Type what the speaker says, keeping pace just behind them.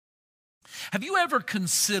Have you ever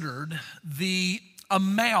considered the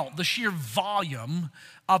amount, the sheer volume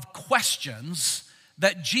of questions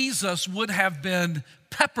that Jesus would have been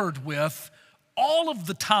peppered with all of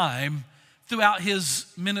the time throughout his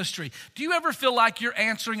ministry? Do you ever feel like you're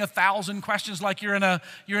answering 1,000 questions, like you're in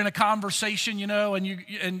a conversation, and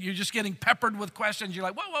you're just getting peppered with questions? You're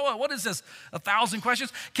like, whoa, what is this? 1,000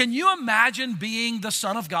 questions? Can you imagine being the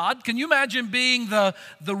Son of God? Can you imagine being the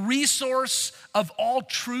resource of all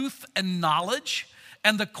truth and knowledge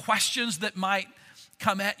and the questions that might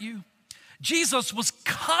come at you? Jesus was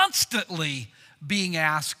constantly being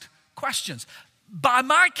asked questions. By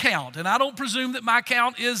my count, and I don't presume that my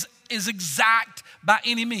count is exact by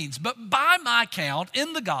any means, but by my count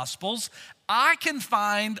in the Gospels, I can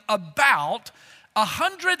find about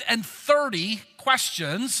 130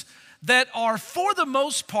 questions that are, for the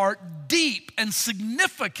most part, deep and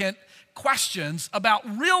significant questions about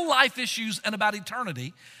real life issues and about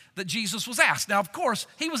eternity that Jesus was asked. Now, of course,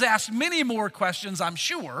 he was asked many more questions, I'm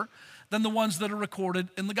sure, than the ones that are recorded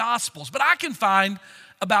in the Gospels, but I can find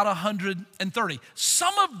about 130.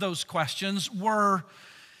 Some of those questions were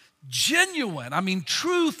genuine,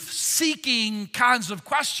 truth-seeking kinds of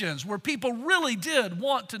questions where people really did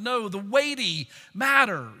want to know the weighty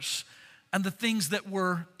matters and the things that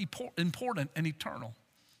were important and eternal.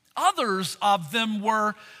 Others of them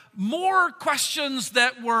were more questions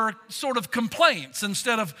that were sort of complaints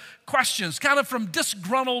instead of questions, kind of from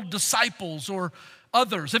disgruntled disciples or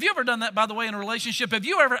others. Have you ever done that, by the way, in a relationship? Have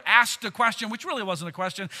you ever asked a question, which really wasn't a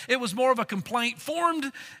question, it was more of a complaint,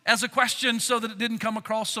 formed as a question so that it didn't come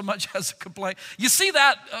across so much as a complaint? You see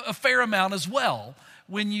that a fair amount as well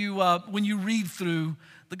when you read through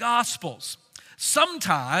the Gospels.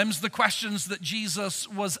 Sometimes the questions that Jesus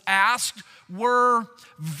was asked were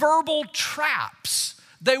verbal traps.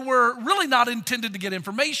 They were really not intended to get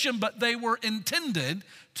information, but they were intended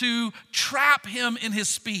to trap him in his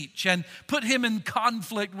speech and put him in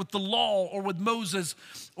conflict with the law or with Moses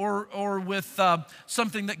or with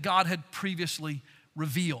something that God had previously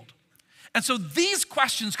revealed. And so these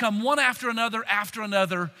questions come one after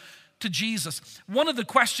another to Jesus. One of the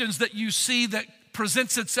questions that you see that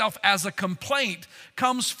presents itself as a complaint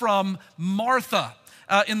comes from Martha.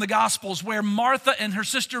 In the Gospels, where Martha and her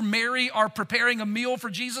sister Mary are preparing a meal for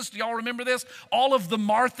Jesus. Do y'all remember this? All of the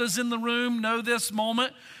Marthas in the room know this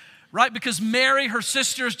moment, right? Because Mary, her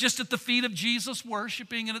sister, is just at the feet of Jesus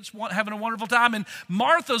worshiping and having a wonderful time. And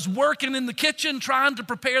Martha's working in the kitchen trying to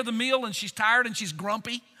prepare the meal, and she's tired and she's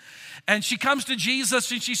grumpy. And she comes to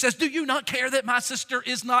Jesus and she says, do you not care that my sister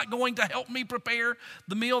is not going to help me prepare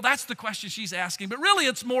the meal? That's the question she's asking. But really,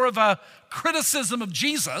 it's more of a criticism of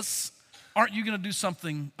Jesus. Aren't you going to do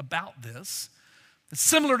something about this? It's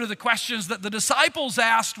similar to the questions that the disciples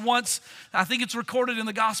asked once. I think it's recorded in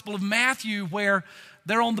the Gospel of Matthew, where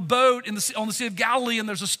they're on the boat on the Sea of Galilee, and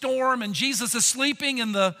there's a storm, and Jesus is sleeping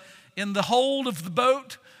in the hold of the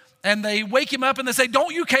boat, and they wake him up and they say,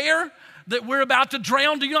 don't you care that we're about to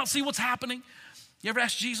drown? Do you not see what's happening? You ever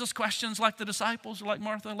ask Jesus questions like the disciples or like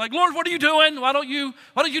Martha? Like, Lord, what are you doing? Why don't you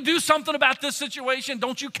do something about this situation?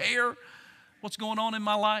 Don't you care what's going on in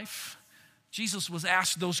my life? Jesus was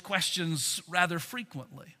asked those questions rather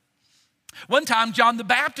frequently. One time, John the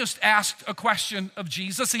Baptist asked a question of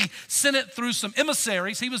Jesus. He sent it through some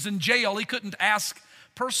emissaries. He was in jail. He couldn't ask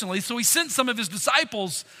personally, so he sent some of his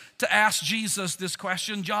disciples to ask Jesus this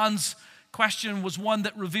question. John's question was one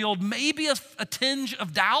that revealed maybe a tinge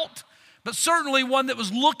of doubt, but certainly one that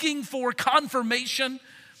was looking for confirmation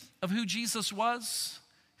of who Jesus was.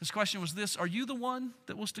 His question was this: are you the one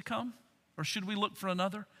that was to come? Or should we look for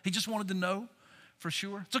another? He just wanted to know for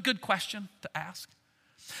sure. It's a good question to ask.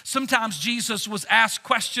 Sometimes Jesus was asked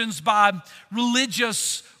questions by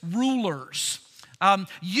religious rulers.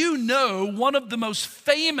 One of the most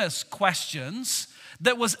famous questions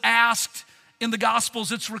that was asked in the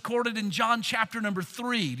Gospels, it's recorded in John chapter number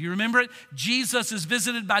 3. Do you remember it? Jesus is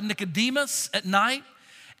visited by Nicodemus at night,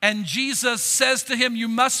 and Jesus says to him, you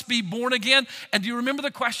must be born again. And do you remember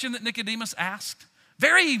the question that Nicodemus asked?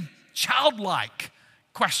 Very childlike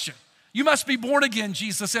question. You must be born again,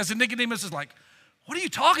 Jesus says. And Nicodemus is like, what are you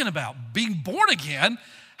talking about? Being born again?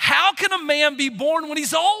 How can a man be born when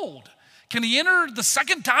he's old? Can he enter the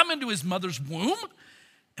second time into his mother's womb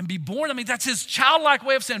and be born? That's his childlike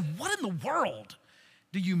way of saying, what in the world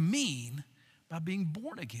do you mean by being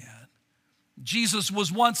born again? Jesus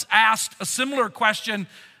was once asked a similar question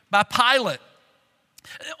by Pilate.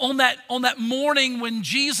 On that morning when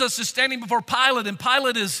Jesus is standing before Pilate, and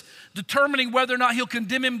Pilate is determining whether or not he'll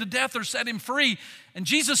condemn him to death or set him free, and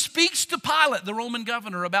Jesus speaks to Pilate, the Roman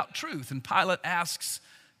governor, about truth. And Pilate asks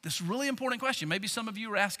this really important question. Maybe some of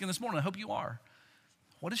you are asking this morning. I hope you are.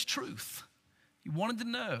 What is truth? He wanted to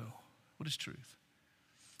know what is truth.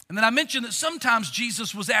 And then I mentioned that sometimes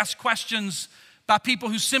Jesus was asked questions by people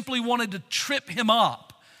who simply wanted to trip him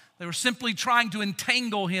up. They were simply trying to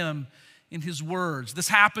entangle him in his words. This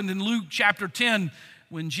happened in Luke chapter 10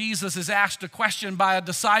 when Jesus is asked a question by a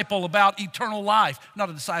disciple about eternal life. Not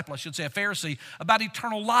a disciple, I should say, a Pharisee, about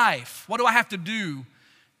eternal life. What do I have to do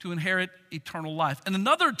to inherit eternal life? And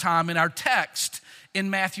another time in our text in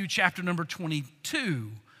Matthew chapter number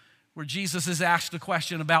 22, where Jesus is asked a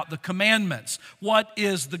question about the commandments. What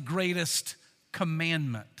is the greatest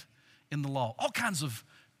commandment in the law? All kinds of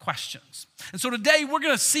questions. And so today we're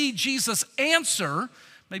going to see Jesus answer,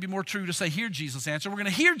 maybe more true to say hear Jesus answer. We're going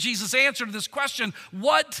to hear Jesus answer to this question,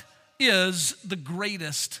 what is the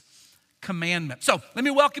greatest commandment? So let me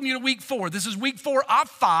welcome you to week 4. This is week 4 of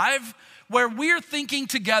 5, where we're thinking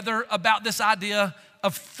together about this idea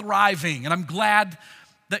of thriving. And I'm glad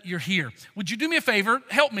that you're here. Would you do me a favor?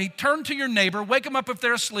 Help me. Turn to your neighbor, wake them up if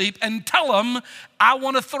they're asleep, and tell them, I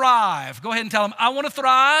want to thrive. Go ahead and tell them, I want to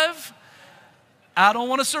thrive. I don't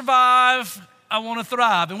want to survive. I want to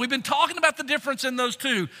thrive. And we've been talking about the difference in those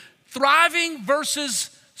two. Thriving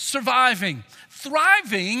versus surviving.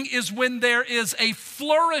 Thriving is when there is a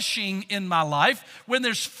flourishing in my life, when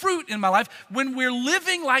there's fruit in my life, when we're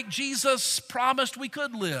living like Jesus promised we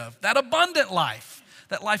could live, that abundant life.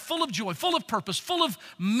 That life full of joy, full of purpose, full of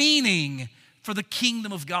meaning for the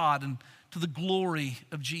kingdom of God and to the glory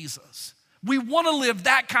of Jesus. We want to live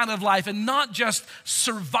that kind of life and not just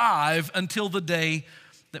survive until the day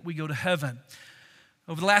that we go to heaven.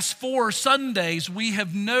 Over the last 4 Sundays, we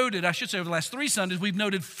have noted, I should say over the last 3 Sundays, we've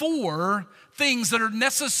noted 4 things that are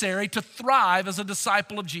necessary to thrive as a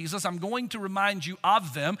disciple of Jesus. I'm going to remind you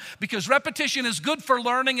of them because repetition is good for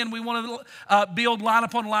learning and we want to build line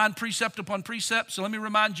upon line, precept upon precept. So let me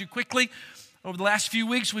remind you quickly. Over the last few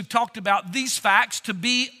weeks, we've talked about these facts.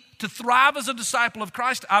 To thrive as a disciple of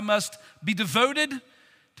Christ, I must be devoted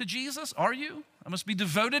to Jesus. Are you? I must be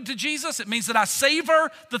devoted to Jesus. It means that I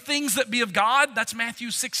savor the things that be of God. That's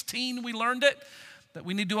Matthew 16, we learned it. That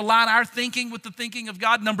we need to align our thinking with the thinking of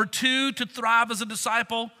God. Number 2, to thrive as a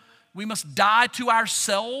disciple, we must die to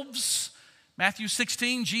ourselves. Matthew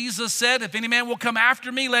 16, Jesus said, if any man will come after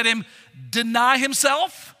me, let him deny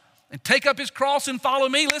himself and take up his cross and follow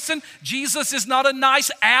me. Listen, Jesus is not a nice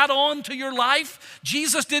add-on to your life.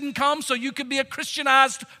 Jesus didn't come so you could be a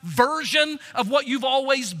Christianized version of what you've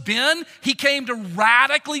always been. He came to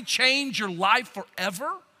radically change your life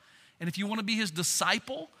forever. And if you want to be his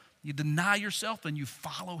disciple, you deny yourself and you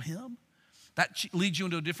follow him. That leads you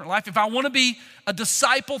into a different life. If I want to be a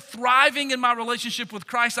disciple thriving in my relationship with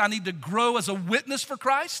Christ, I need to grow as a witness for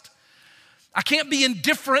Christ. I can't be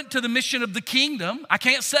indifferent to the mission of the kingdom. I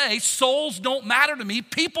can't say souls don't matter to me,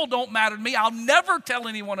 people don't matter to me. I'll never tell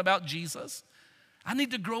anyone about Jesus. I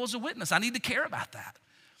need to grow as a witness. I need to care about that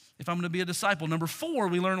if I'm going to be a disciple. Number 4,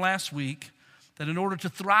 we learned last week that in order to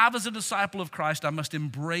thrive as a disciple of Christ, I must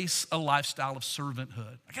embrace a lifestyle of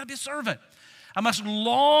servanthood. I got to be a servant. I must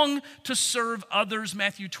long to serve others.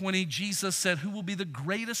 Matthew 20, Jesus said, who will be the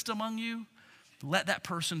greatest among you? Let that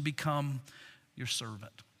person become your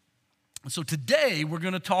servant. And so today we're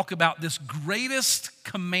going to talk about this greatest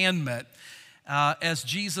commandment as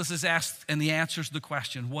Jesus is asked, and the answer to the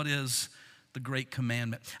question, what is the great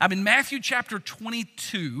commandment? I'm in Matthew chapter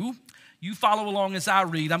 22. You follow along as I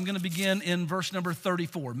read. I'm going to begin in verse number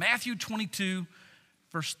 34. Matthew 22,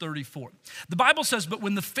 verse 34. The Bible says, but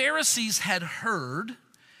when the Pharisees had heard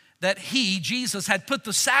that he, Jesus, had put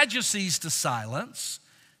the Sadducees to silence,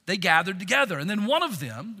 they gathered together. And then one of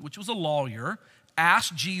them, which was a lawyer,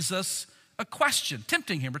 asked Jesus a question,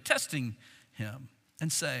 tempting him or testing him,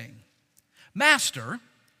 and saying, Master,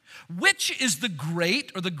 which is the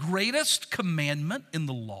great or the greatest commandment in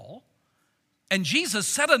the law? And Jesus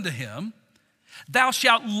said unto him, Thou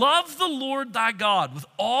shalt love the Lord thy God with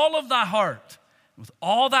all of thy heart, and with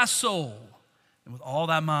all thy soul, and with all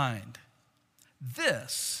thy mind.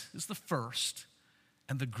 This is the first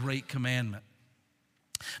and the great commandment.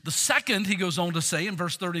 The second, he goes on to say in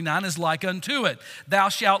verse 39, is like unto it. Thou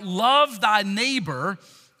shalt love thy neighbor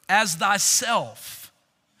as thyself.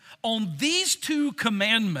 On these 2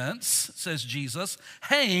 commandments, says Jesus,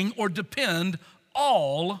 hang or depend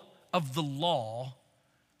all of the law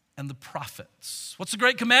and the prophets. What's the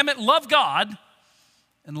great commandment? Love God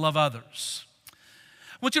and love others.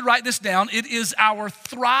 I want you to write this down. It is our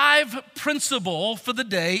thrive principle for the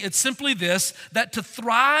day. It's simply this, that to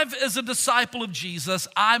thrive as a disciple of Jesus,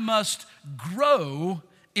 I must grow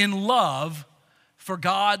in love for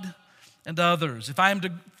God and others. If I am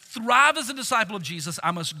to thrive as a disciple of Jesus,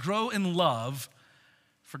 I must grow in love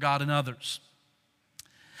for God and others.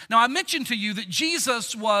 Now, I mentioned to you that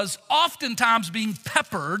Jesus was oftentimes being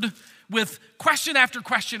peppered with question after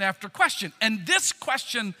question after question. And this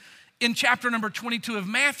question in chapter number 22 of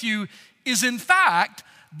Matthew is, in fact,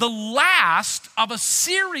 the last of a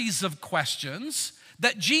series of questions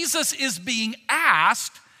that Jesus is being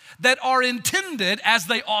asked that are intended, as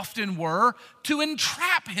they often were, to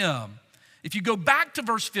entrap him. If you go back to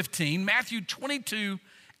verse 15, Matthew 22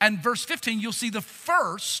 and verse 15, you'll see the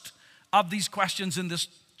first of these questions in this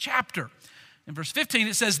chapter. In verse 15,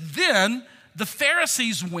 it says, "Then the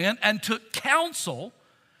Pharisees went and took counsel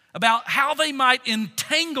about how they might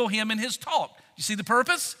entangle him in his talk." You see the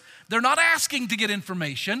purpose? They're not asking to get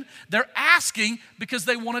information. They're asking because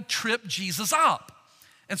they want to trip Jesus up.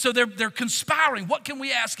 And so they're conspiring. What can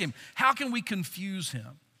we ask him? How can we confuse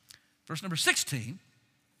him? Verse number 16.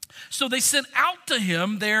 "So they sent out to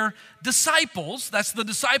him their disciples," that's the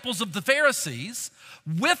disciples of the Pharisees,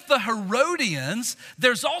 "with the Herodians."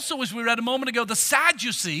 There's also, as we read a moment ago, the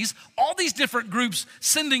Sadducees, all these different groups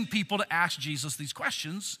sending people to ask Jesus these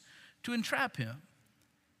questions to entrap him.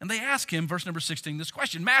 And they ask him, verse number 16, this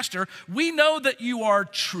question: "Master, we know that you are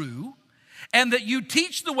true and that you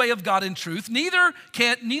teach the way of God in truth. Neither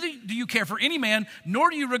do you care for any man, nor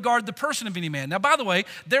do you regard the person of any man." Now, by the way,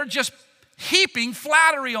 they're just heaping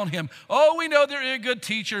flattery on him. "Oh, we know that you're a good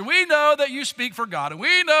teacher. We know that you speak for God. And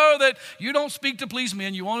we know that you don't speak to please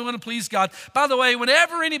men. You only want to please God." By the way,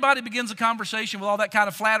 whenever anybody begins a conversation with all that kind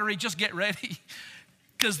of flattery, just get ready,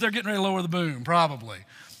 because they're getting ready to lower the boom, probably.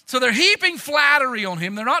 So they're heaping flattery on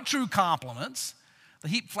him. They're not true compliments. They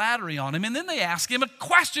heap flattery on him, and then they ask him a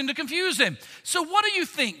question to confuse him. So what do you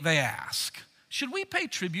think they ask? Should we pay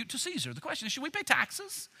tribute to Caesar? The question is, should we pay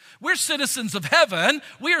taxes? We're citizens of heaven.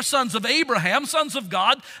 We are sons of Abraham, sons of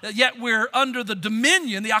God, yet we're under the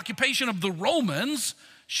dominion, the occupation of the Romans.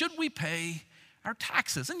 Should we pay our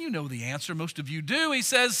taxes? And you know the answer. Most of you do. He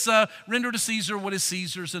says, "Render to Caesar what is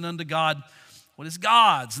Caesar's, and unto God what is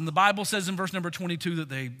God's." And the Bible says in verse number 22 that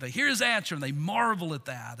they hear his answer and they marvel at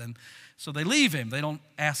that. And so they leave him. They don't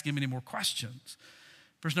ask him any more questions.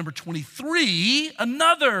 Verse number 23,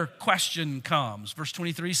 another question comes. Verse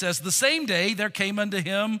 23 says, "The same day there came unto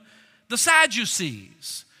him the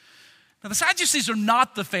Sadducees." Now, the Sadducees are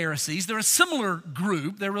not the Pharisees. They're a similar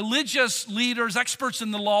group. They're religious leaders, experts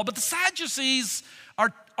in the law, but the Sadducees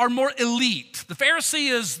are more elite. The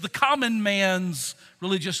Pharisee is the common man's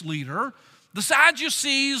religious leader. The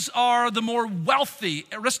Sadducees are the more wealthy,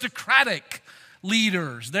 aristocratic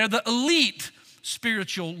leaders. They're the elite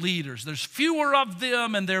spiritual leaders. There's fewer of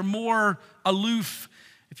them, and they're more aloof,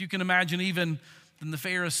 if you can imagine, even than the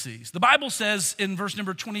Pharisees. The Bible says in verse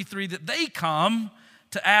number 23 that they come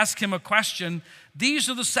to ask him a question. "These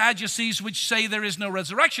are the Sadducees which say there is no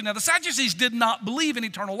resurrection." Now, the Sadducees did not believe in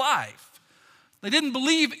eternal life. They didn't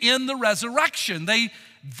believe in the resurrection. They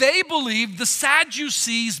believed, the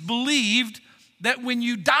Sadducees believed, that when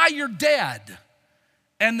you die, you're dead.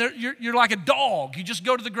 And you're like a dog. You just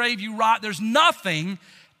go to the grave, you rot. There's nothing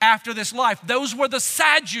after this life. Those were the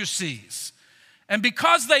Sadducees. And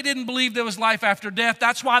because they didn't believe there was life after death,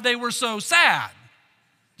 that's why they were so sad.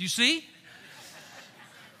 Do you see?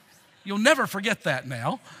 You'll never forget that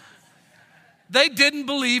now. They didn't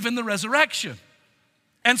believe in the resurrection.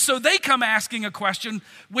 And so they come asking a question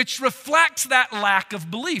which reflects that lack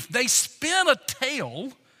of belief. They spin a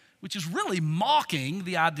tale which is really mocking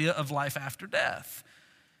the idea of life after death.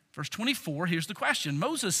 Verse 24, here's the question.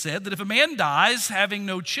 "Moses said that if a man dies having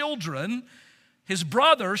no children, his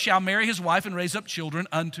brother shall marry his wife and raise up children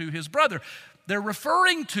unto his brother." They're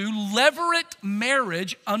referring to levirate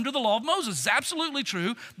marriage under the law of Moses. It's absolutely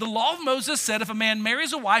true. The law of Moses said if a man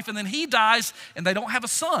marries a wife and then he dies and they don't have a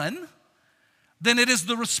son, then it is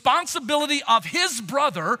the responsibility of his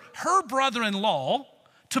brother, her brother-in-law,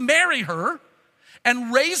 to marry her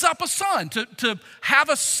and raise up a son, to have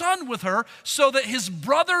a son with her so that his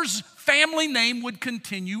brother's family name would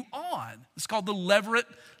continue on. It's called the levirate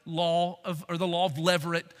law or the law of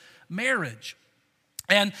levirate marriage.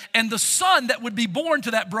 And the son that would be born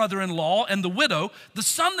to that brother-in-law and the widow, the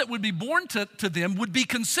son that would be born to them would be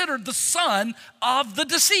considered the son of the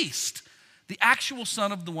deceased, the actual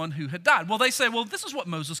son of the one who had died. Well, they say, well, this is what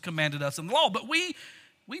Moses commanded us in the law, but we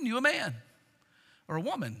knew a man or a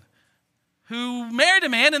woman who married a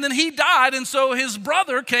man, and then he died, and so his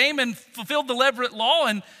brother came and fulfilled the levirate law,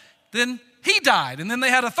 and then he died. And then they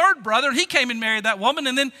had a third brother, and he came and married that woman,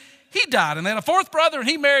 and then he died. And they had a fourth brother, and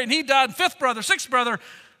he married, and he died, and fifth brother, sixth brother,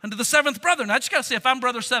 and to the seventh brother. Now, I just got to say, if I'm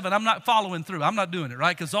brother 7, I'm not following through. I'm not doing it,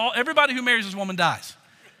 right? Because everybody who marries this woman dies.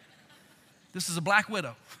 This is a black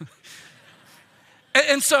widow.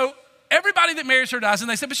 and so everybody that marries her dies, and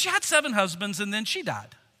they say, but she had 7 husbands, and then she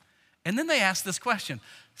died. And then they ask this question,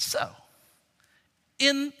 So,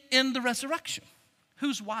 in the resurrection,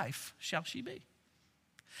 whose wife shall she be?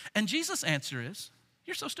 And Jesus' answer is,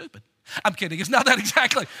 you're so stupid. I'm kidding, it's not that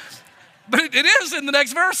exactly. But it is in the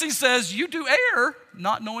next verse. He says, you do err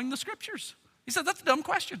not knowing the scriptures. He said, that's a dumb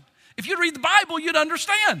question. If you'd read the Bible, you'd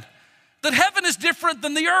understand that heaven is different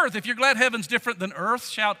than the earth. If you're glad heaven's different than earth,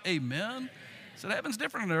 shout amen. So heaven's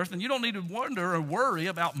different than earth, and you don't need to wonder or worry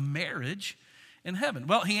about marriage in heaven.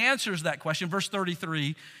 Well, he answers that question. Verse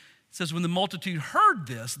 33 says, when the multitude heard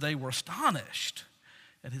this, they were astonished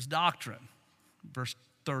at his doctrine. Verse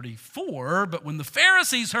 34, but when the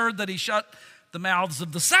Pharisees heard that he shut the mouths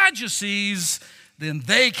of the Sadducees, then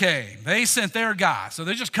they came. They sent their guy. So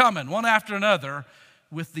they're just coming one after another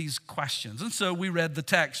with these questions. And so we read the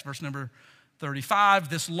text, verse number 35.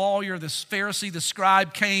 This lawyer, this Pharisee, the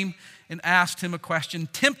scribe came and asked him a question,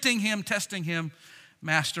 tempting him, testing him,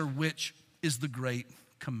 Master, which is the great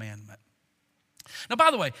commandment? Now,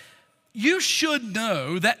 by the way, you should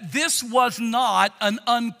know that this was not an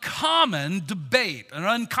uncommon debate, an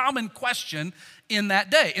uncommon question in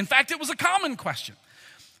that day. In fact, it was a common question.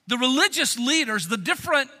 The religious leaders, the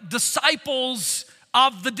different disciples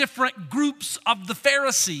of the different groups of the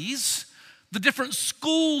Pharisees, the different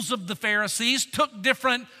schools of the Pharisees took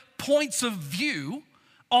different points of view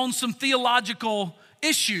on some theological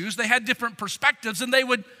issues. They had different perspectives, and they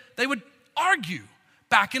would argue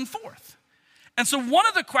back and forth. And so one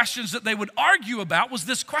of the questions that they would argue about was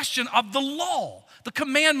this question of the law, the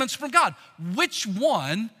commandments from God. Which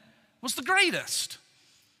one was the greatest?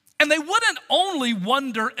 And they wouldn't only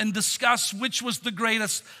wonder and discuss which was the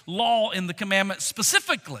greatest law in the commandment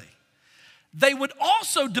specifically. They would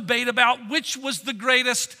also debate about which was the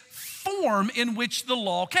greatest form in which the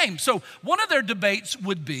law came. So one of their debates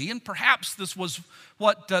would be, and perhaps this was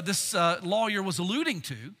what this lawyer was alluding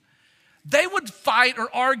to, they would fight or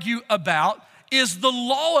argue about, is the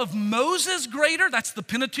law of Moses greater? That's the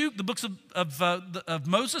Pentateuch, the books of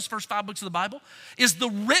Moses, first 5 books of the Bible. Is the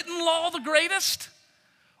written law the greatest?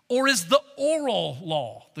 Or is the oral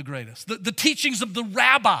law the greatest? The teachings of the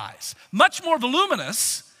rabbis, much more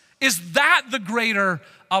voluminous. Is that the greater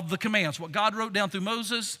of the commands? What God wrote down through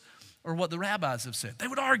Moses or what the rabbis have said? They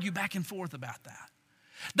would argue back and forth about that.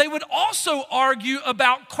 They would also argue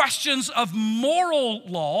about questions of moral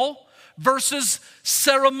law versus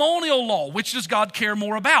ceremonial law. Which does God care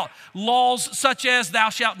more about? Laws such as thou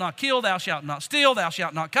shalt not kill, thou shalt not steal, thou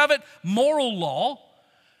shalt not covet, moral law,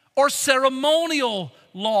 or ceremonial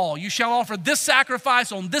law. You shall offer this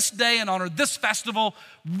sacrifice on this day and honor this festival.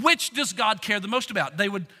 Which does God care the most about? They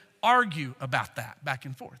would argue about that back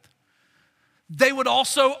and forth. They would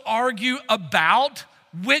also argue about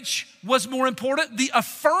which was more important, the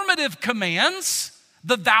affirmative commands,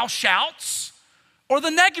 the thou shalts, or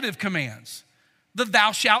the negative commands, the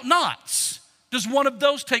thou shalt nots. Does one of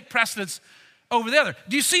those take precedence over the other?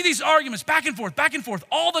 Do you see these arguments back and forth,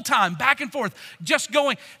 all the time, back and forth, just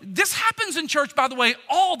going? This happens in church, by the way,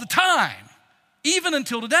 all the time, even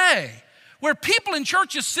until today, where people in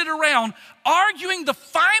churches sit around arguing the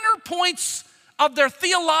finer points of their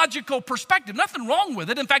theological perspective. Nothing wrong with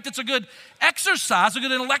it. In fact, it's a good exercise, a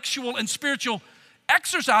good intellectual and spiritual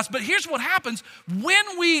exercise. But here's what happens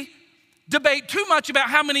when we debate too much about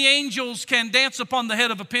how many angels can dance upon the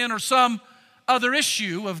head of a pin or some other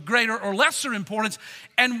issue of greater or lesser importance,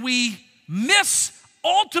 and we miss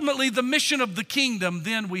ultimately the mission of the kingdom,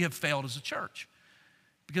 then we have failed as a church.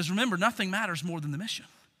 Because remember, nothing matters more than the mission.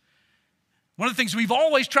 One of the things we've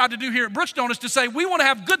always tried to do here at Brookstone is to say we want to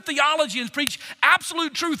have good theology and preach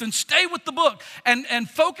absolute truth and stay with the book and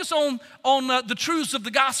focus on the truths of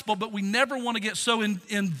the gospel, but we never want to get so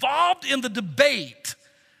involved in the debate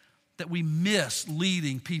that we miss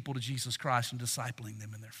leading people to Jesus Christ and discipling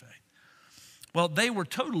them in their faith. Well, they were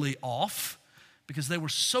totally off because they were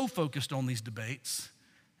so focused on these debates.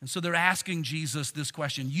 And so they're asking Jesus this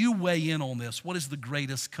question. You weigh in on this. What is the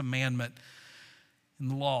greatest commandment in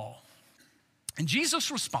the law? And Jesus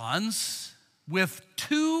responds with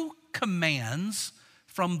 2 commands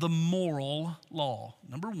from the moral law.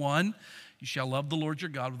 Number 1, you shall love the Lord your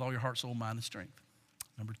God with all your heart, soul, mind, and strength.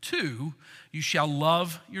 Number 2, you shall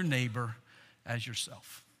love your neighbor as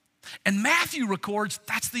yourself. And Matthew records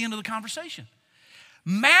that's the end of the conversation.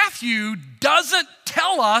 Matthew doesn't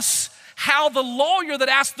tell us how the lawyer that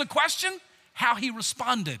asked the question, how he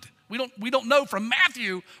responded. We don't know from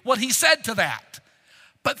Matthew what he said to that.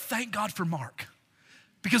 But thank God for Mark,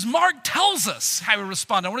 because Mark tells us how he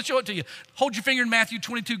responded. I want to show it to you. Hold your finger in Matthew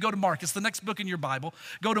 22, go to Mark. It's the next book in your Bible.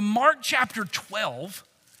 Go to Mark chapter 12,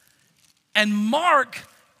 and Mark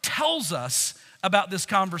tells us about this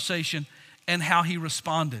conversation and how he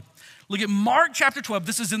responded. Look at Mark chapter 12.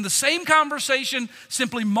 This is in the same conversation,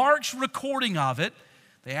 simply Mark's recording of it.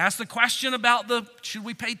 They ask the question about should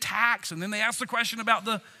we pay tax? And then they ask the question about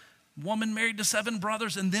the woman married to 7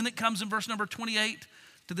 brothers. And then it comes in verse number 28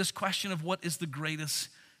 to this question of what is the greatest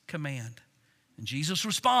command. And Jesus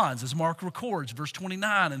responds as Mark records, verse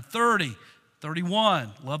 29 and 30,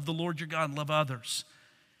 31, love the Lord your God and love others.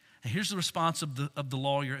 And here's the response of the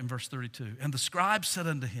lawyer in verse 32. And the scribe said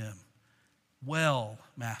unto him, well,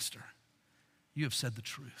 master, you have said the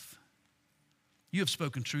truth. You have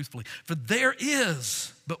spoken truthfully. For there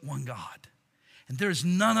is but one God, and there is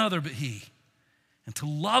none other but he. And to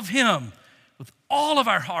love him with all of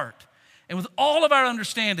our heart, and with all of our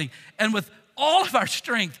understanding, and with all of our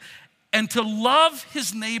strength, and to love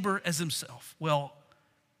his neighbor as himself. Well,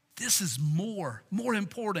 this is more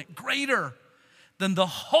important, greater than the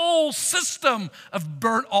whole system of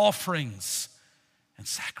burnt offerings and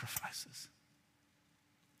sacrifices.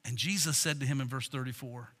 And Jesus said to him in verse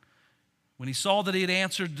 34, when he saw that he had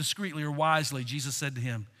answered discreetly or wisely, Jesus said to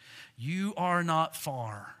him, you are not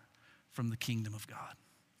far from the kingdom of God.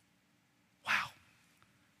 Wow.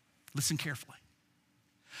 Listen carefully.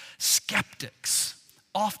 Skeptics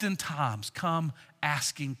oftentimes come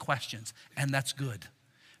asking questions, and that's good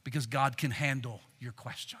because God can handle your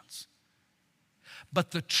questions. But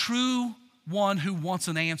the true one who wants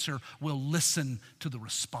an answer will listen to the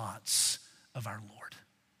response of our Lord.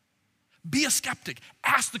 Be a skeptic,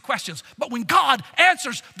 ask the questions, but when God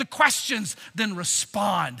answers the questions, then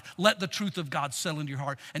respond. Let the truth of God settle into your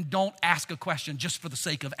heart, and don't ask a question just for the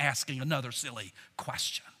sake of asking another silly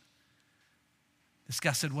question. This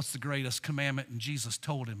guy said, what's the greatest commandment? And Jesus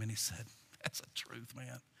told him, and he said, that's the truth,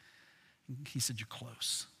 man. And he said, you're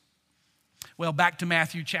close. Well, back to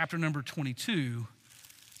Matthew chapter number 22,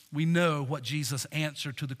 we know what Jesus'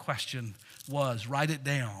 answer to the question was. Write it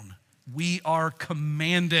down. We are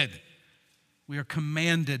commanded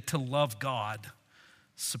to love God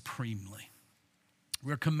supremely.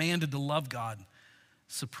 We're commanded to love God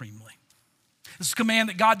supremely. This is a command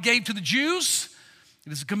that God gave to the Jews.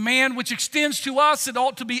 It is a command which extends to us. It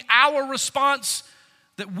ought to be our response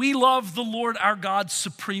that we love the Lord our God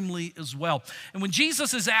supremely as well. And when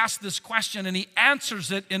Jesus is asked this question and he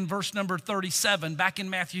answers it in verse number 37, back in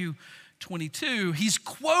Matthew 22, he's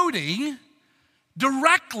quoting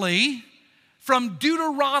directly from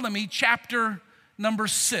Deuteronomy chapter number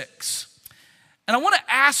 6. And I want to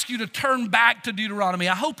ask you to turn back to Deuteronomy.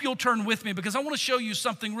 I hope you'll turn with me because I want to show you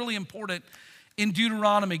something really important in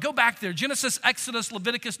Deuteronomy. Go back there. Genesis, Exodus,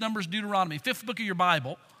 Leviticus, Numbers, Deuteronomy, 5th book of your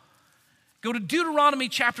Bible. Go to Deuteronomy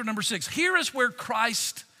chapter number 6. Here is where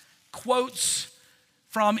Christ quotes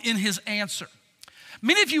from in his answer.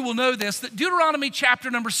 Many of you will know this, that Deuteronomy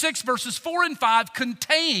chapter number 6, verses 4 and 5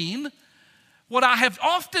 contain what I have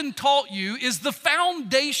often taught you is the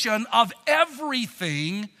foundation of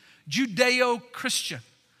everything Judeo-Christian.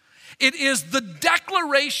 It is the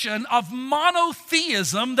declaration of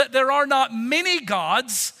monotheism, that there are not many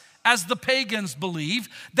gods, as the pagans believe,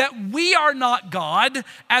 that we are not God,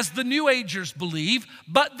 as the New Agers believe,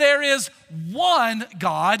 but there is one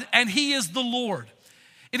God, and he is the Lord.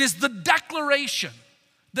 It is the declaration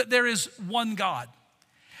that there is one God.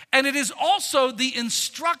 And it is also the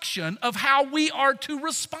instruction of how we are to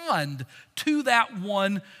respond to that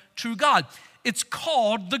one true God. It's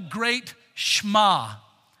called the Great Shema.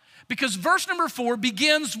 Because verse number 4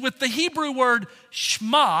 begins with the Hebrew word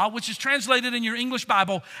Shema, which is translated in your English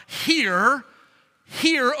Bible, hear,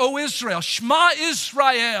 O Israel. Shema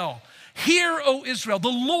Israel. Hear, O Israel. The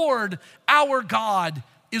Lord, our God,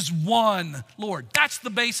 is one Lord. That's the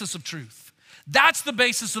basis of truth. That's the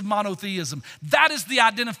basis of monotheism. That is the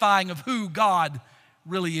identifying of who God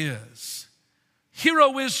really is. Hear,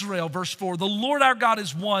 O Israel, verse 4, the Lord our God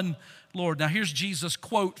is one Lord. Now here's Jesus'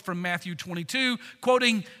 quote from Matthew 22,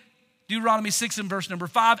 quoting Deuteronomy 6 and verse number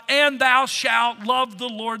 5, and thou shalt love the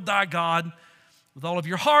Lord thy God with all of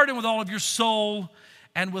your heart and with all of your soul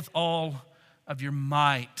and with all of your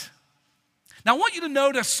might. Now I want you to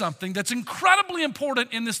notice something that's incredibly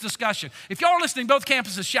important in this discussion. If y'all are listening, both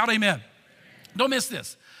campuses, shout amen. Don't miss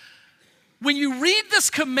this. When you read this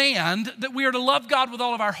command that we are to love God with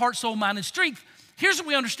all of our heart, soul, mind, and strength, here's what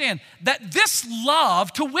we understand, that this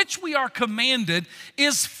love to which we are commanded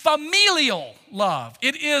is familial love.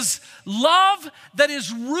 It is love that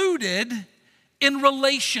is rooted in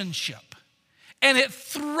relationship, and it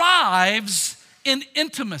thrives in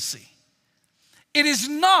intimacy. It is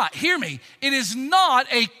not, hear me, it is not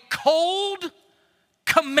a cold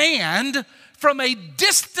command from a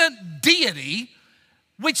distant deity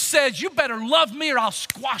which says, you better love me or I'll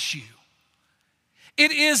squash you.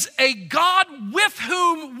 It is a God with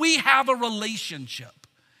whom we have a relationship.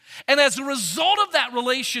 And as a result of that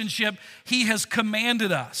relationship, he has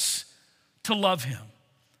commanded us to love him.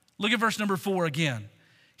 Look at verse number 4 again.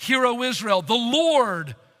 Hear, O Israel, the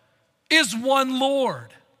Lord is one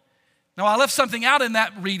Lord. Now, I left something out in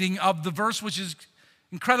that reading of the verse, which is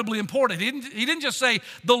incredibly important. He didn't just say,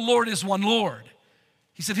 the Lord is one Lord.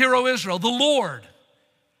 He said, Hear, O Israel, the Lord,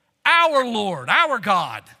 our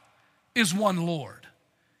God, is one Lord.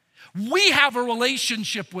 We have a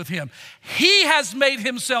relationship with him. He has made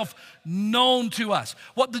himself known to us.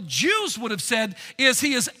 What the Jews would have said is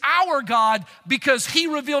he is our God because he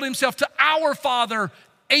revealed himself to our father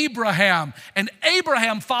Abraham. And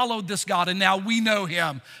Abraham followed this God, and now we know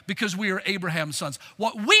him because we are Abraham's sons.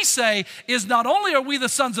 What we say is not only are we the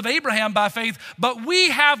sons of Abraham by faith, but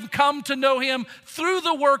we have come to know him through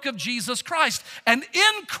the work of Jesus Christ. And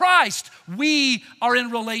in Christ, we are in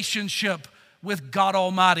relationship with God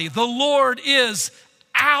Almighty. The Lord is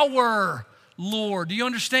our Lord. Do you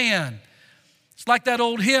understand? It's like that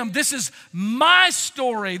old hymn. This is my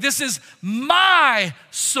story. This is my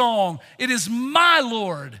song. It is my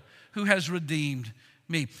Lord who has redeemed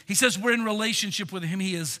me. He says we're in relationship with him.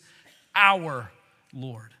 He is our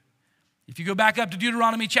Lord. If you go back up to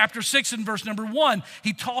Deuteronomy chapter 6 and verse number 1,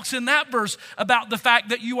 he talks in that verse about the fact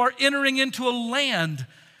that you are entering into a land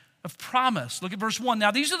of promise. Look at verse 1.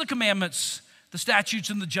 Now these are the commandments, the statutes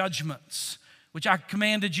and the judgments, which I've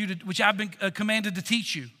been commanded to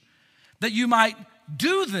teach you, that you might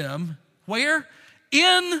do them where?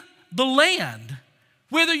 In the land,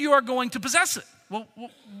 whether you are going to possess it. Well,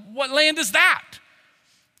 what land is that?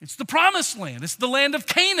 It's the promised land. It's the land of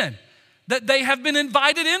Canaan that they have been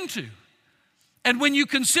invited into. And when you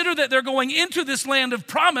consider that they're going into this land of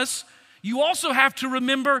promise, you also have to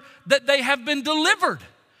remember that they have been delivered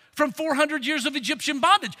from 400 years of Egyptian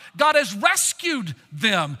bondage. God has rescued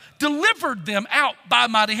them, delivered them out by a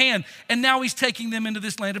mighty hand, and now he's taking them into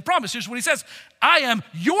this land of promise. Here's what he says: I am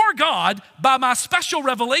your God by my special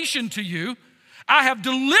revelation to you. I have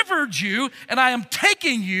delivered you, and I am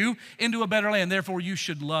taking you into a better land. Therefore, you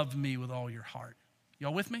should love me with all your heart.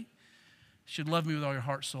 Y'all with me? You should love me with all your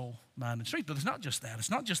heart, soul, mind, and strength. But it's not just that.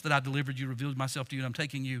 It's not just that I delivered you, revealed myself to you, and I'm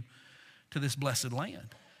taking you to this blessed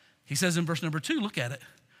land. He says in verse number 2, look at it,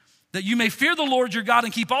 that you may fear the Lord your God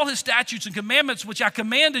and keep all his statutes and commandments which I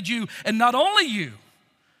commanded you, and not only you,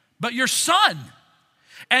 but your son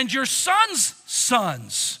and your son's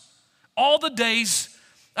sons, all the days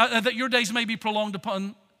that your days may be prolonged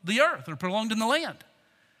upon the earth or prolonged in the land.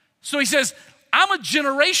 So he says, I'm a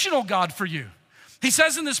generational God for you. He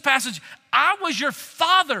says in this passage, I was your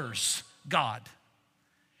father's God,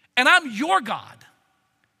 and I'm your God,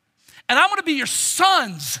 and I'm gonna be your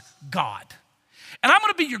son's God. And I'm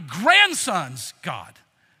going to be your grandson's God.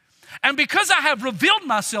 And because I have revealed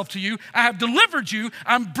myself to you, I have delivered you,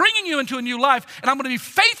 I'm bringing you into a new life, and I'm going to be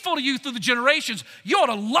faithful to you through the generations, you ought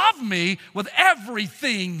to love me with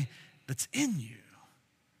everything that's in you.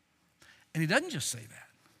 And he doesn't just say that.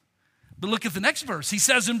 But look at the next verse. He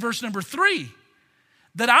says in verse number 3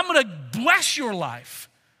 that I'm going to bless your life.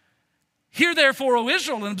 Hear therefore, O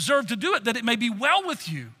Israel, and observe to do it, that it may be well with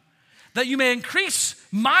you, that you may increase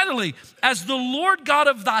mightily, as the Lord God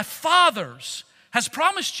of thy fathers has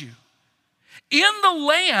promised you, in the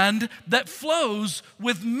land that flows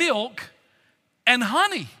with milk and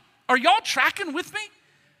honey. Are y'all tracking with me?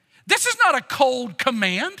 This is not a cold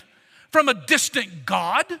command from a distant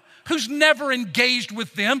God who's never engaged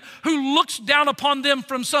with them, who looks down upon them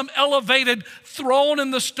from some elevated throne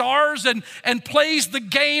in the stars and plays the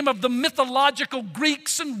game of the mythological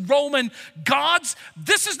Greeks and Roman gods.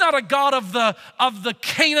 This is not a God of the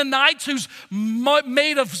Canaanites who's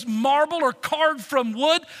made of marble or carved from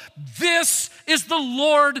wood. This is the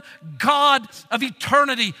Lord God of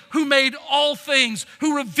eternity, who made all things,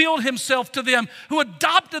 who revealed himself to them, who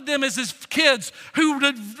adopted them as his kids, who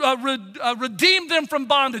redeemed them from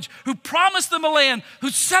bondage, who promised them a land, who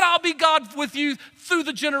said, I'll be God with you through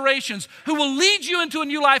the generations, who will lead you into a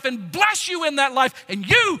new life and bless you in that life. And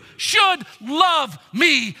you should love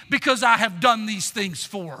me because I have done these things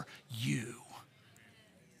for you.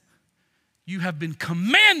 You have been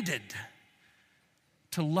commanded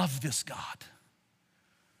to love this God.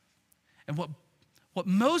 And what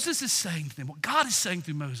Moses is saying to them, what God is saying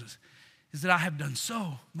through Moses, is that I have done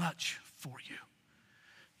so much for you.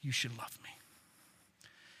 You should love me.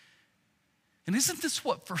 And isn't this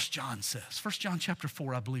what 1 John says? 1 John chapter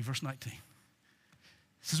 4, I believe, verse 19. It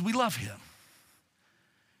says we love him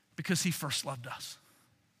because he first loved us.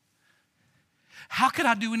 How could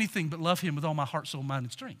I do anything but love him with all my heart, soul, mind,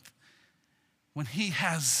 and strength when he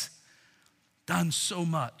has done so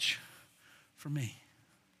much for me?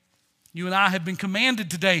 You and I have been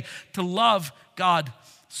commanded today to love God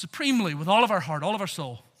supremely with all of our heart, all of our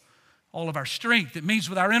soul, all of our strength. It means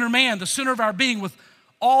with our inner man, the center of our being, with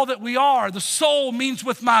all that we are. The soul means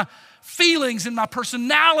with my feelings and my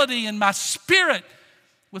personality and my spirit.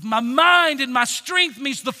 With my mind and my strength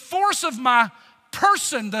means the force of my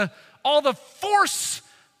person, all the force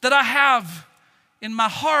that I have in my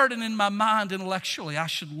heart and in my mind intellectually. I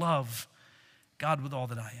should love God with all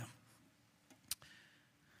that I am.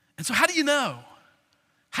 And so how do you know?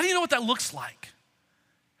 How do you know what that looks like?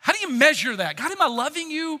 How do you measure that? God, am I loving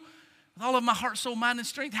you with all of my heart, soul, mind, and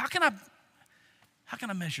strength? How can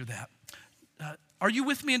I measure that? Are you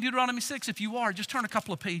with me in Deuteronomy 6? If you are, just turn a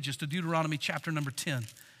couple of pages to Deuteronomy chapter number 10.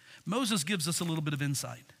 Moses gives us a little bit of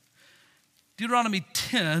insight. Deuteronomy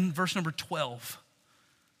 10, verse number 12.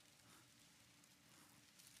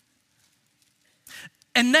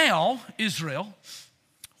 And now, Israel,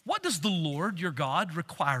 what does the Lord your God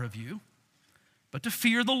require of you but to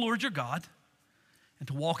fear the Lord your God and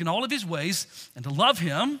to walk in all of his ways and to love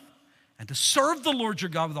him and to serve the Lord your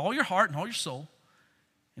God with all your heart and all your soul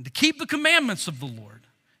and to keep the commandments of the Lord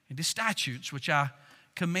and his statutes which I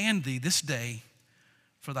command thee this day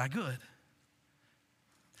for thy good?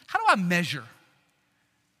 How do I measure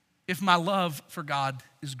if my love for God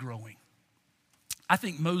is growing? I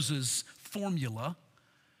think Moses' formula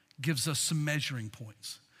gives us some measuring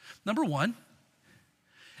points. Number one,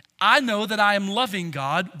 I know that I am loving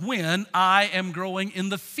God when I am growing in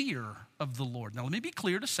the fear of the Lord. Now, let me be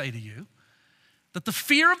clear to say to you that the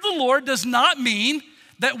fear of the Lord does not mean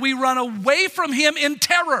that we run away from him in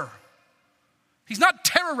terror. He's not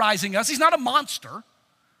terrorizing us. He's not a monster.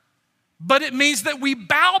 But it means that we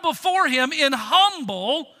bow before him in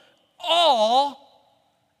humble awe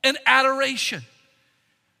and adoration.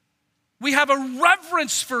 We have a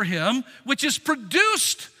reverence for him, which is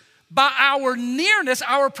produced by our nearness,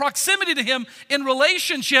 our proximity to him in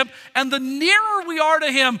relationship. And the nearer we are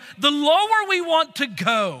to him, the lower we want to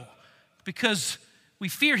go because we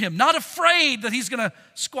fear him. Not afraid that he's going to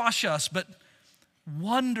squash us, but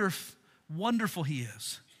wonderful he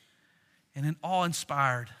is. And in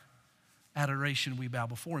awe-inspired adoration, we bow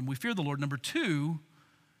before him. We fear the Lord. Number two,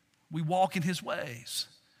 we walk in his ways.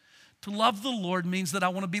 To love the Lord means that I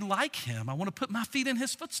want to be like him. I want to put my feet in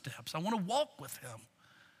his footsteps. I want to walk with him.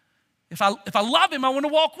 If I love him, I want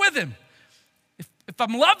to walk with him. If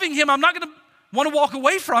I'm loving him, I'm not going to want to walk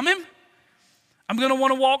away from him. I'm going to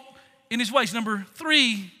want to walk in his ways. Number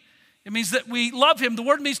three, it means that we love him. The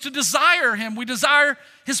word means to desire him. We desire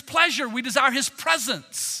his pleasure. We desire his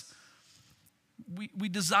presence. We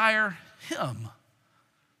desire him.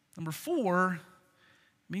 Number four,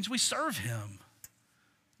 means we serve him.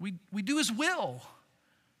 We do his will.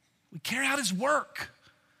 We carry out his work.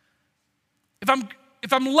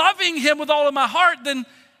 If I'm loving him with all of my heart, then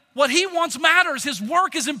what he wants matters. His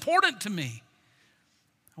work is important to me.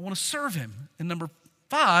 I want to serve him. And number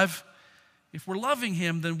five, if we're loving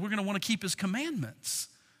him, then we're going to want to keep his commandments.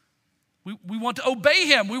 We want to obey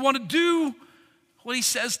him. We want to do what he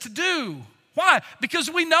says to do. Why? Because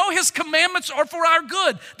we know his commandments are for our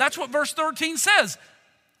good. That's what verse 13 says.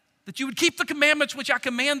 That you would keep the commandments which I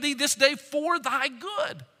command thee this day for thy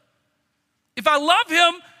good. If I love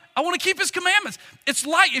him, I want to keep his commandments. It's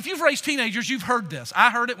like, if you've raised teenagers, you've heard this.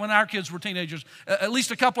 I heard it when our kids were teenagers at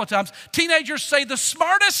least a couple of times. Teenagers say the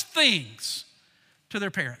smartest things to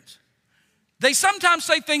their parents. They sometimes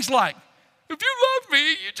say things like, if you love me,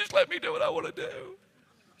 you just let me do what I want to do.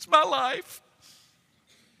 It's my life.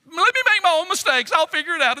 Let me make my own mistakes. I'll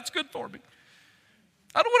figure it out. It's good for me.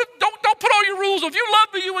 I don't put all your rules. If you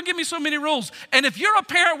love me, you wouldn't give me so many rules. And if you're a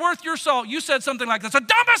parent worth your salt, you said something like this, the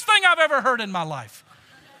dumbest thing I've ever heard in my life.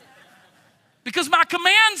 Because my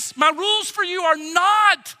commands, my rules for you are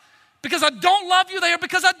not because I don't love you, they are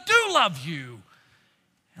because I do love you.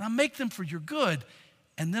 And I make them for your good.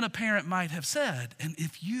 And then a parent might have said, and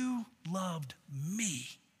if you loved me,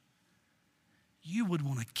 you would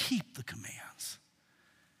want to keep the commands.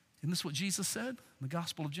 Isn't this what Jesus said in the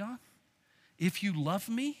Gospel of John? If you love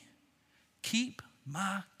me, keep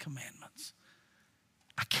my commandments.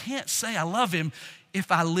 I can't say I love him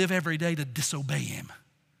if I live every day to disobey him.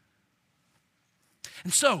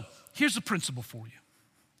 And so, here's the principle for you.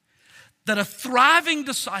 That a thriving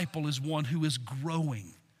disciple is one who is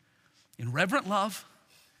growing in reverent love,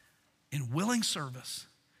 in willing service,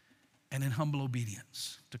 and in humble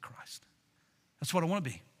obedience to Christ. That's what I want to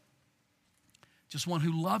be. Just one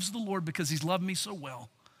who loves the Lord because he's loved me so well.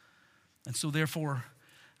 And so therefore,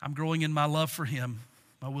 I'm growing in my love for him,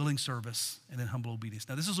 my willing service, and in humble obedience.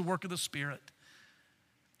 Now, this is a work of the Spirit.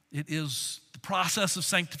 It is the process of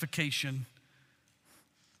sanctification,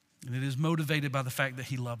 and it is motivated by the fact that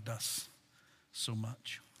he loved us so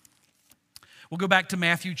much. We'll go back to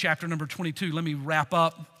Matthew chapter number 22. Let me wrap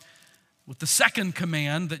up with the second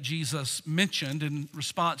command that Jesus mentioned in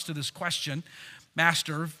response to this question.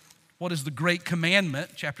 Master, what is the great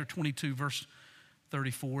commandment? Chapter 22, verse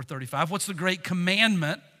 34, 35. What's the great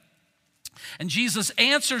commandment? And Jesus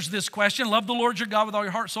answers this question, love the Lord your God with all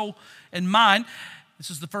your heart, soul, and mind. This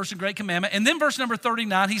is the first and great commandment. And then verse number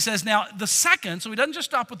 39, he says, now the second, so he doesn't just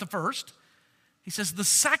stop with the first. He says, the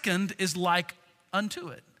second is like unto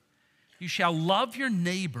it. You shall love your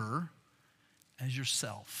neighbor as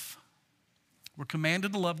yourself. We're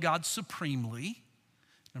commanded to love God supremely.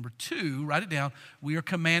 Number two, write it down, we are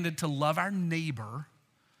commanded to love our neighbor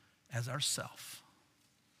as ourself.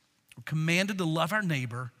 We're commanded to love our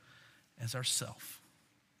neighbor as ourself.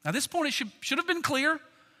 Now this point, it should have been clear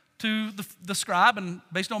to the scribe, and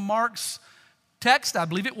based on Mark's text, I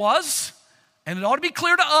believe it was, and it ought to be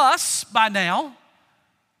clear to us by now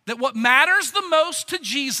that what matters the most to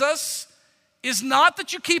Jesus is not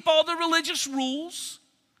that you keep all the religious rules,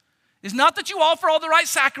 is not that you offer all the right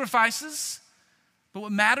sacrifices, but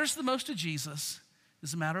what matters the most to Jesus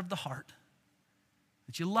is a matter of the heart,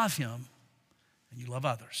 that you love him and you love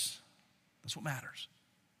others. That's what matters.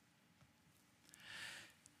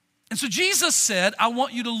 And so Jesus said, I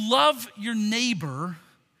want you to love your neighbor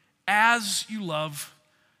as you love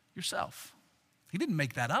yourself. He didn't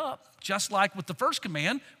make that up. Just like with the first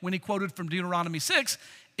command, when he quoted from Deuteronomy 6,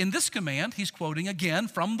 in this command, he's quoting again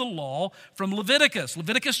from the law from Leviticus.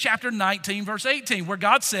 Leviticus chapter 19, verse 18, where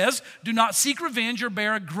God says, do not seek revenge or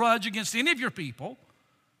bear a grudge against any of your people,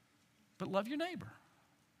 but love your neighbor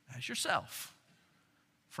as yourself.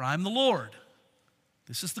 For I am the Lord.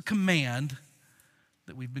 This is the command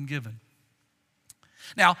that we've been given.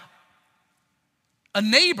 Now, a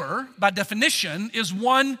neighbor, by definition, is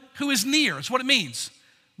one who is near. It's what it means,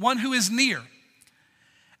 one who is near.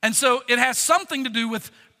 And so it has something to do with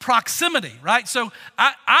proximity, right? So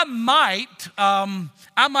I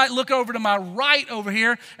might look over to my right over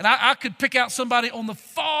here, and I could pick out somebody on the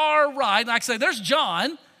far right, and I could say, there's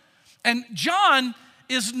John. And John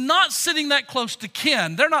is not sitting that close to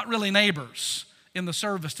Ken. They're not really neighbors in the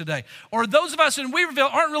service today. Or those of us in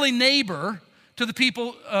Weaverville aren't really neighbor to the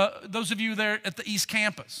people, those of you there at the East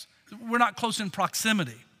Campus. We're not close in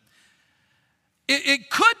proximity. It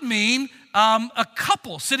could mean a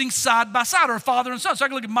couple sitting side by side, or a father and son. So I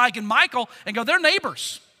can look at Mike and Michael and go, they're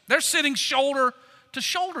neighbors. They're sitting shoulder to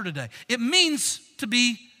shoulder today. It means to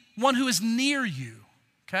be one who is near you,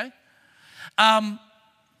 okay?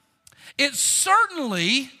 It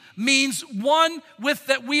certainly means one with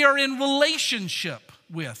that we are in relationship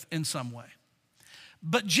with in some way.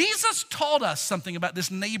 But Jesus taught us something about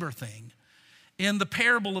this neighbor thing in the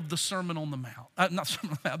parable of the Sermon on the Mount. Not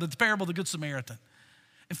Sermon on the Mount, but the parable of the Good Samaritan.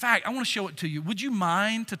 In fact, I want to show it to you. Would you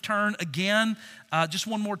mind to turn again just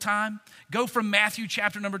one more time? Go from Matthew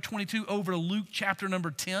chapter number 22 over to Luke chapter number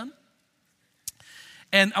 10.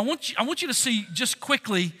 And I want you to see just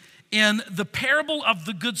quickly in the parable of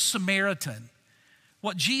the Good Samaritan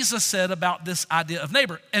what Jesus said about this idea of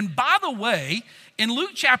neighbor. And by the way, in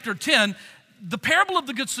Luke chapter 10, the parable of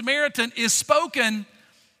the Good Samaritan is spoken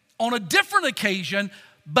on a different occasion,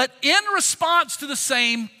 but in response to the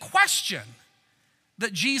same question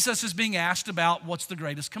that Jesus is being asked about what's the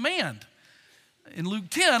greatest command. In Luke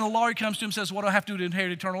 10, a lawyer comes to him and says, what do I have to do to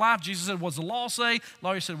inherit eternal life? Jesus said, what does the law say? The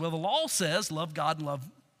lawyer said, well, the law says, love God and love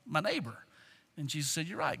my neighbor. And Jesus said,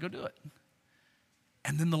 you're right, go do it.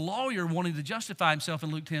 And then the lawyer, wanting to justify himself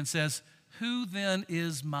in Luke 10, says, who then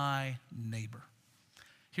is my neighbor?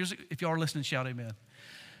 If y'all are listening, shout amen.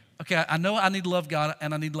 Okay, I know I need to love God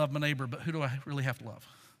and I need to love my neighbor, but who do I really have to love?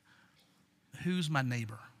 Who's my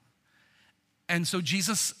neighbor? And so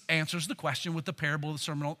Jesus answers the question with the parable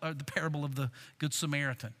of the Good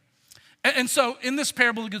Samaritan. And so in this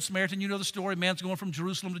parable of the Good Samaritan, you know the story. Man's going from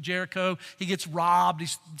Jerusalem to Jericho. He gets robbed.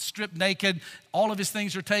 He's stripped naked. All of his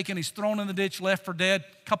things are taken. He's thrown in the ditch, left for dead.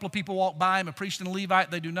 A couple of people walk by him, a priest and a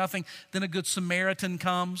Levite. They do nothing. Then a Good Samaritan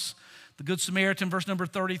comes. The Good Samaritan, verse number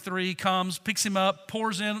 33, comes, picks him up,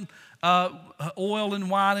 pours in oil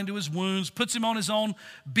and wine into his wounds, puts him on his own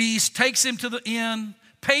beast, takes him to the inn,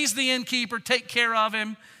 pays the innkeeper, take care of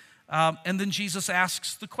him. And then Jesus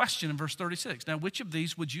asks the question in verse 36. Now, which of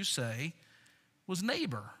these would you say was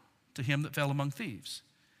neighbor to him that fell among thieves?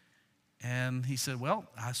 And he said, well,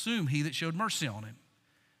 I assume he that showed mercy on him.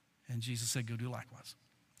 And Jesus said, go do likewise.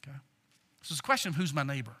 Okay. So it's a question of who's my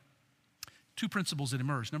neighbor. Two principles that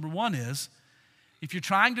emerge. Number one is, if you're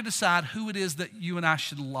trying to decide who it is that you and I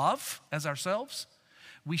should love as ourselves,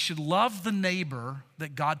 we should love the neighbor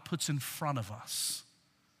that God puts in front of us,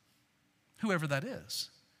 whoever that is.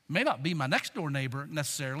 It may not be my next door neighbor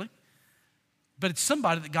necessarily, but it's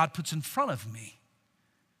somebody that God puts in front of me.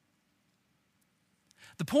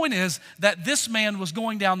 The point is that this man was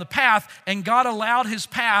going down the path, and God allowed his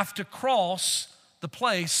path to cross the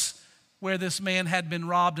place where this man had been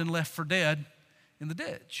robbed and left for dead in the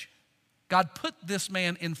ditch. God put this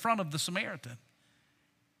man in front of the Samaritan.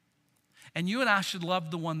 And you and I should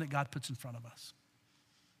love the one that God puts in front of us.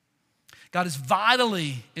 God is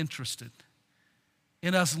vitally interested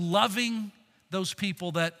in us loving those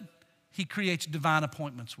people that he creates divine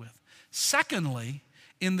appointments with. Secondly,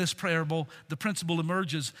 in this parable, the principle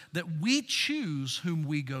emerges that we choose whom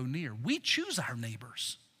we go near. We choose our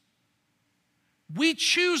neighbors. We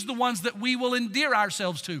choose the ones that we will endear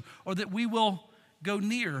ourselves to or that we will go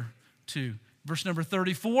near to. Verse number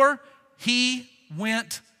 34, he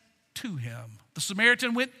went to him. The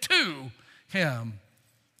Samaritan went to him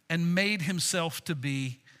and made himself to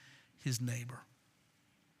be his neighbor.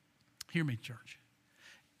 Hear me, church.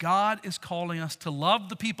 God is calling us to love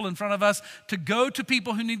the people in front of us, to go to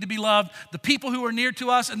people who need to be loved, the people who are near to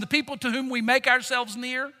us, and the people to whom we make ourselves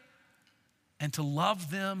near, and to love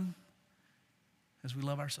them as we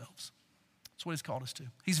love ourselves. That's what he's called us to.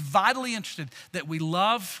 He's vitally interested that we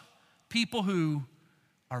love people who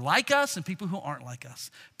are like us and people who aren't like us,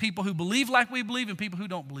 people who believe like we believe and people who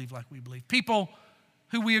don't believe like we believe, people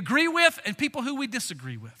who we agree with and people who we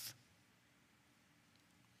disagree with.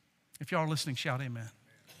 If y'all are listening, shout amen.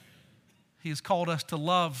 He has called us to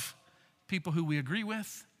love people who we agree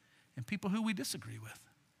with and people who we disagree with.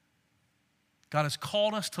 God has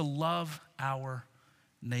called us to love our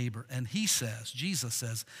neighbor. And he says, Jesus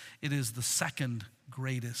says, it is the second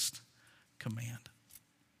greatest command.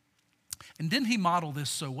 And didn't he model this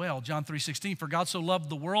so well? John 3:16, for God so loved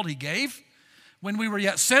the world he gave. When we were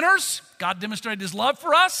yet sinners, God demonstrated his love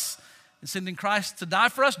for us in sending Christ to die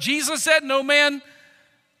for us. Jesus said, no man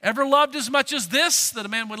ever loved as much as this, that a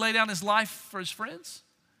man would lay down his life for his friends.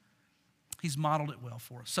 He's modeled it well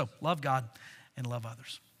for us. So love God and love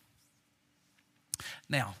others.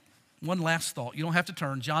 Now, one last thought. You don't have to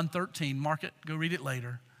turn. John 13, mark it, go read it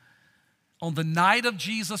later. On the night of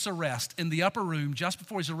Jesus' arrest, in the upper room, just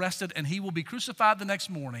before he's arrested and he will be crucified the next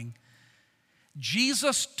morning,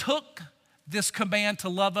 Jesus took this command to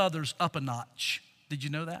love others up a notch. Did you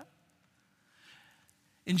know that?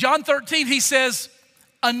 In John 13, he says,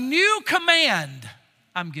 a new command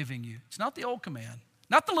I'm giving you. It's not the old command,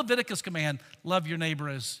 not the Leviticus command, love your neighbor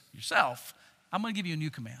as yourself. I'm going to give you a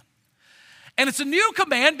new command. And it's a new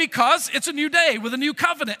command because it's a new day with a new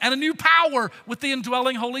covenant and a new power with the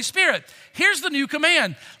indwelling Holy Spirit. Here's the new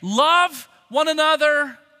command. Love one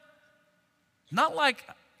another, not like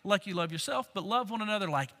you love yourself, but love one another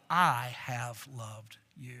like I have loved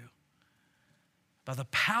you. By the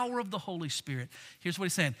power of the Holy Spirit, here's what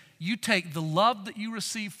he's saying. You take the love that you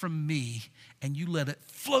receive from me and you let it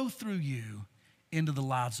flow through you into the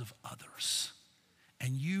lives of others.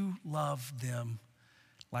 And you love them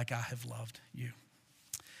like I have loved you.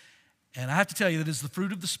 And I have to tell you that it's the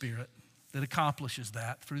fruit of the Spirit that accomplishes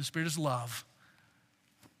that. The fruit of the Spirit is love.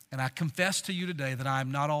 And I confess to you today that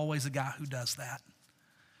I'm not always a guy who does that,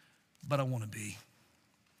 but I want to be.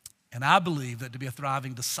 And I believe that to be a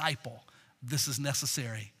thriving disciple, this is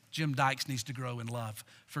necessary. Jim Dykes needs to grow in love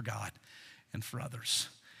for God and for others.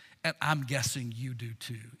 And I'm guessing you do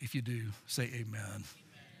too. If you do, say amen.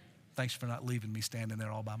 Thanks for not leaving me standing there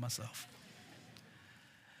all by myself.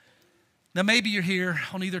 Now, maybe you're here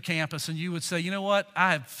on either campus and you would say, you know what?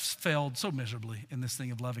 I have failed so miserably in this thing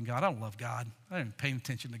of loving God. I don't love God. I don't pay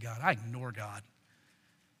attention to God. I ignore God.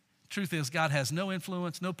 Truth is, God has no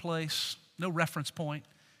influence, no place, no reference point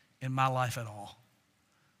in my life at all.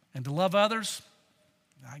 And to love others,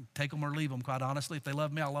 I can take them or leave them, quite honestly. If they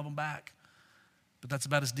love me, I'll love them back. But that's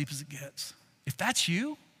about as deep as it gets. If that's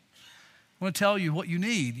you, I want to tell you what you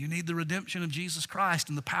need. You need the redemption of Jesus Christ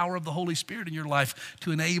and the power of the Holy Spirit in your life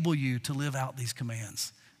to enable you to live out these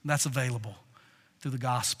commands. And that's available through the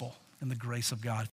gospel and the grace of God.